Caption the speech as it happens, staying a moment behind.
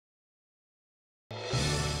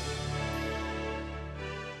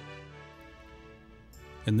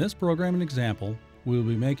In this programming example, we will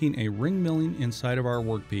be making a ring milling inside of our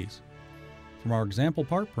workpiece. From our example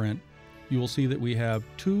part print, you will see that we have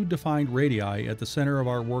two defined radii at the center of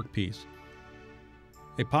our workpiece.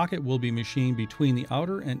 A pocket will be machined between the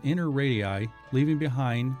outer and inner radii, leaving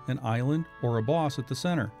behind an island or a boss at the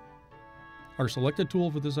center. Our selected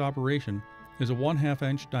tool for this operation is a 1/2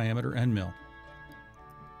 inch diameter end mill.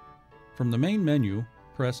 From the main menu,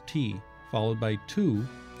 press T, followed by 2,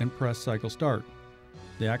 and press Cycle Start.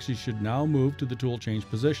 The axis should now move to the tool change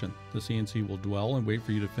position. The CNC will dwell and wait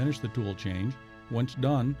for you to finish the tool change. Once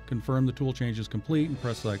done, confirm the tool change is complete and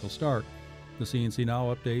press Cycle Start. The CNC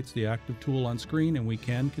now updates the active tool on screen and we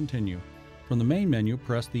can continue. From the main menu,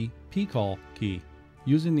 press the P-Call key.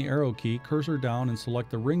 Using the arrow key, cursor down and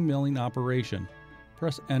select the ring milling operation.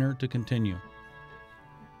 Press Enter to continue.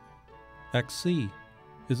 XC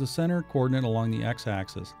is the center coordinate along the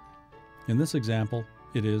X-axis. In this example,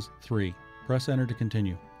 it is 3. Press Enter to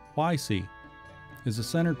continue. YC is the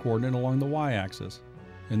center coordinate along the Y-axis.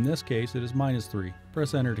 In this case, it is -3.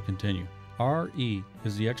 Press Enter to continue. RE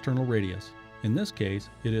is the external radius. In this case,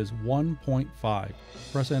 it is 1.5.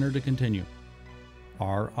 Press Enter to continue.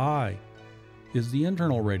 RI is the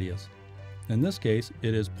internal radius. In this case,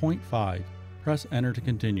 it is 0.5. Press Enter to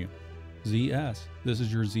continue. ZS, this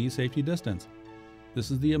is your Z safety distance.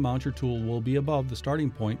 This is the amount your tool will be above the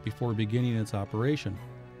starting point before beginning its operation.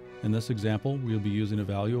 In this example, we will be using a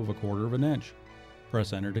value of 1/4 inch.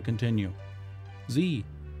 Press Enter to continue. Z,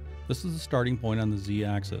 this is the starting point on the Z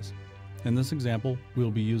axis. In this example, we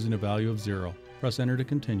will be using a value of 0. Press Enter to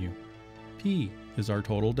continue. P is our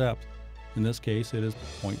total depth. In this case, it is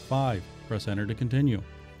 0.5. Press Enter to continue.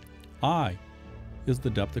 I is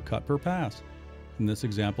the depth of cut per pass. In this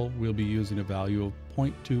example, we'll be using a value of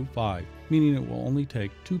 0.25, meaning it will only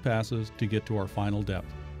take 2 passes to get to our final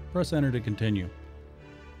depth. Press Enter to continue.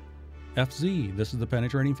 FZ, this is the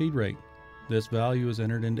penetrating feed rate. This value is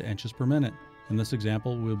entered into inches per minute. In this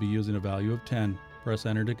example, we'll be using a value of 10. Press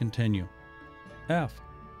Enter to continue. F,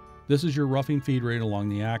 this is your roughing feed rate along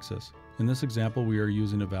the axis. In this example, we are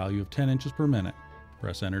using a value of 10 inches per minute.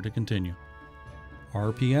 Press Enter to continue.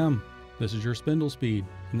 RPM, this is your spindle speed.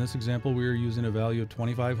 In this example, we are using a value of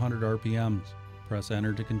 2500 RPMs. Press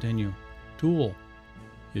Enter to continue. Tool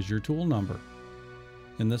is your tool number.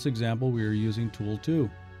 In this example, we are using Tool 2.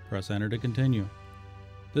 Press Enter to continue.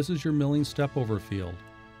 This is your milling step-over field.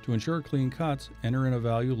 To ensure clean cuts, enter in a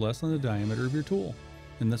value less than the diameter of your tool.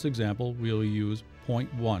 In this example, we will use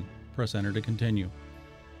 0.1. Press Enter to continue.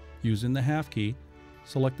 Using the half key,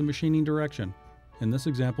 select the machining direction. In this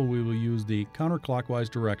example, we will use the counterclockwise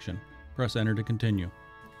direction. Press Enter to continue.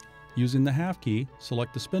 Using the half key,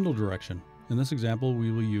 select the spindle direction. In this example,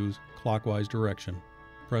 we will use clockwise direction.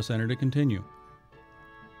 Press Enter to continue.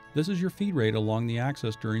 This is your feed rate along the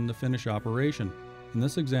axis during the finish operation. In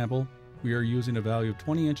this example, we are using a value of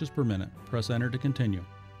 20 inches per minute. Press Enter to continue.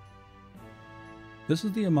 This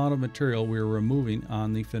is the amount of material we are removing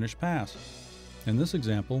on the finished pass. In this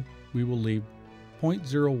example, we will leave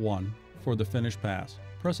 0.01 for the finished pass.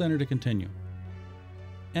 Press Enter to continue.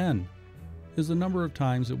 N is the number of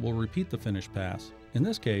times it will repeat the finished pass. In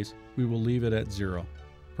this case, we will leave it at 0.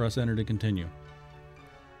 Press Enter to continue.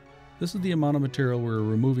 This is the amount of material we are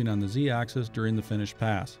removing on the Z-axis during the finished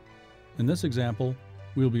pass. In this example,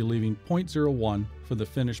 we will be leaving 0.01 for the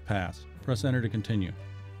finished pass. Press Enter to continue.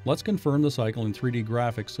 Let's confirm the cycle in 3D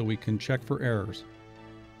graphics so we can check for errors.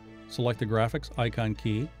 Select the graphics icon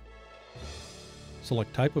key.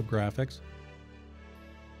 Select type of graphics.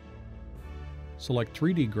 Select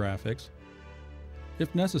 3D graphics.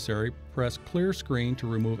 If necessary, press clear screen to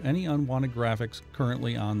remove any unwanted graphics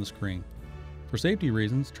currently on the screen. For safety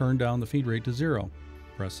reasons, turn down the feed rate to 0.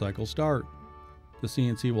 Press Cycle Start. The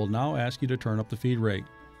CNC will now ask you to turn up the feed rate.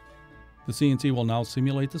 The CNC will now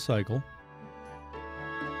simulate the cycle.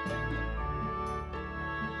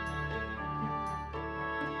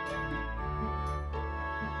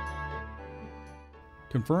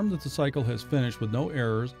 Confirm that the cycle has finished with no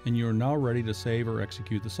errors and you are now ready to save or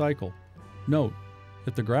execute the cycle. Note,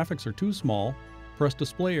 if the graphics are too small, press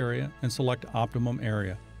Display Area and select Optimum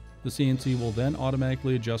Area. The CNC will then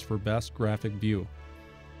automatically adjust for best graphic view.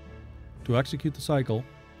 To execute the cycle,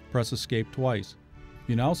 press Escape twice.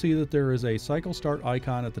 You now see that there is a Cycle Start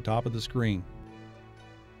icon at the top of the screen.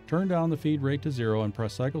 Turn down the feed rate to 0 and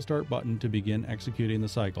press Cycle Start button to begin executing the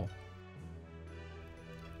cycle.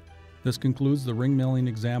 This concludes the ring milling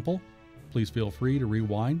example. Please feel free to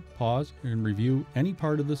rewind, pause, and review any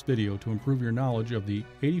part of this video to improve your knowledge of the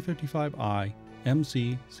 8055i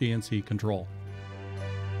MC CNC control.